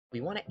We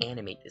want to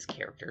animate this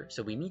character,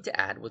 so we need to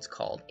add what's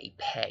called a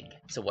peg.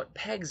 So what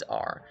pegs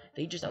are,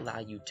 they just allow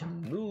you to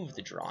move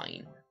the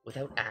drawing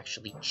without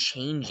actually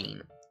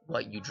changing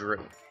what you drew.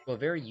 So a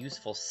very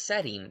useful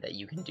setting that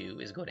you can do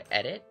is go to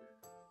Edit,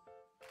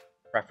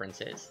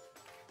 Preferences,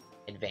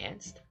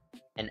 Advanced,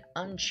 and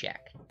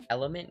uncheck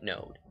Element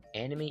Node,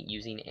 Animate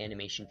using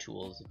Animation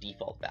Tools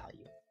Default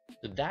Value.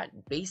 So that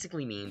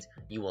basically means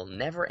you will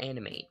never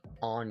animate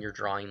on your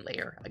drawing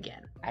layer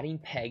again. Adding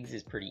pegs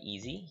is pretty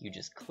easy. You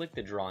just click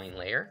the drawing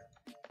layer,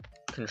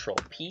 Control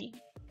P,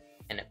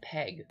 and a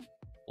peg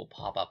will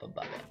pop up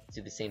above it.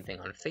 Do the same thing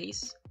on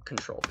face,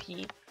 Control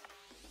P.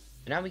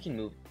 Now we can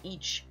move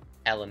each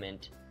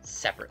element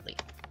separately.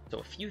 So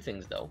a few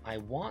things though, I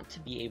want to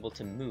be able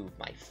to move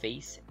my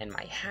face and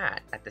my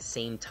hat at the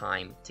same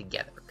time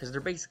together because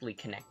they're basically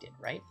connected,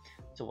 right?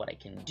 So what I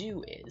can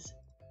do is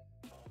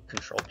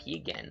Control P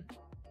again,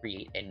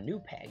 create a new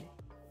peg,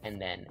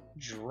 and then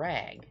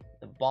drag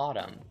the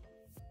bottom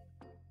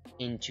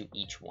into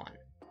each one.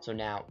 So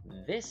now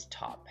this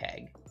top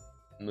peg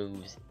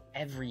moves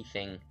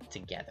everything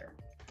together.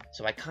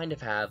 So I kind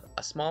of have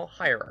a small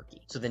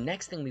hierarchy. So the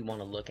next thing we want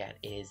to look at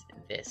is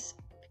this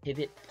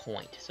pivot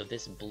point. So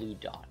this blue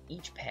dot,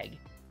 each peg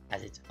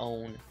has its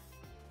own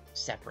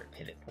separate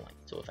pivot point.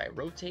 So if I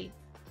rotate,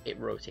 it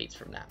rotates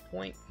from that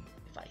point.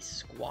 If I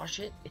squash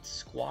it, it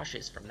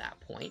squashes from that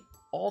point.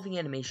 All the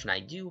animation I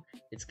do,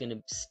 it's going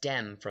to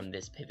stem from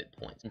this pivot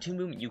point. In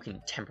Toonboom, you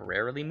can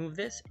temporarily move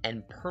this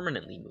and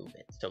permanently move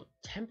it. So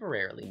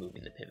temporarily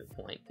moving the pivot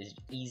point is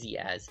easy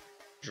as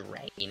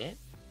dragging it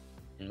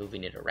and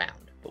moving it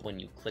around. But when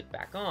you click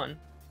back on,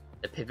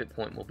 the pivot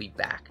point will be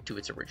back to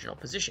its original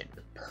position.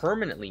 To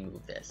permanently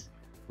move this,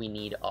 we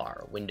need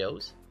our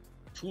Windows,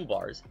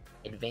 Toolbars,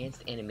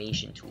 Advanced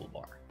Animation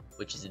Toolbar,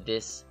 which is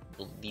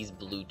these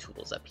blue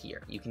tools up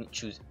here. You can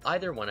choose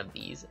either one of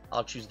these.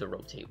 I'll choose the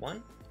rotate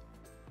one.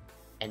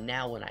 And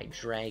now when I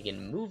drag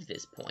and move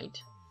this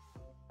point,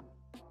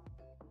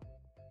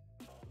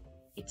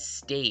 it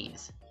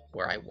stays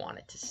where I want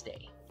it to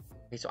stay.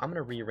 Okay, so I'm going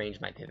to rearrange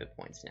my pivot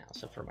points now.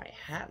 So for my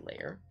hat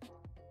layer,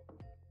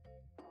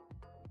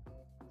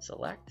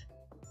 select,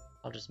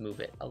 I'll just move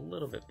it a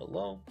little bit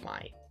below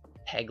my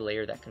peg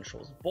layer that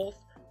controls both.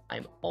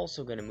 I'm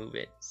also going to move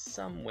it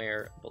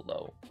somewhere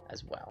below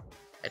as well.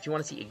 If you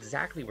want to see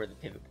exactly where the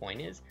pivot point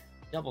is,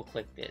 double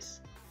click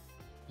this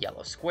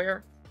yellow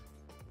square,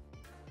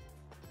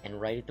 and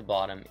right at the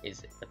bottom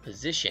is the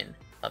position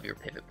of your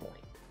pivot point.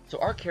 So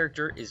our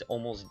character is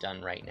almost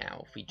done right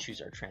now. If we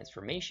choose our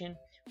transformation,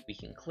 we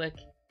can click,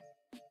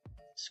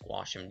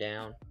 squash him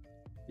down.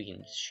 We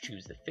can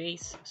choose the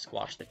face,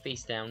 squash the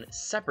face down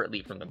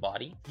separately from the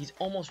body. He's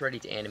almost ready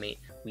to animate.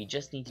 We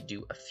just need to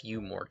do a few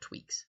more tweaks.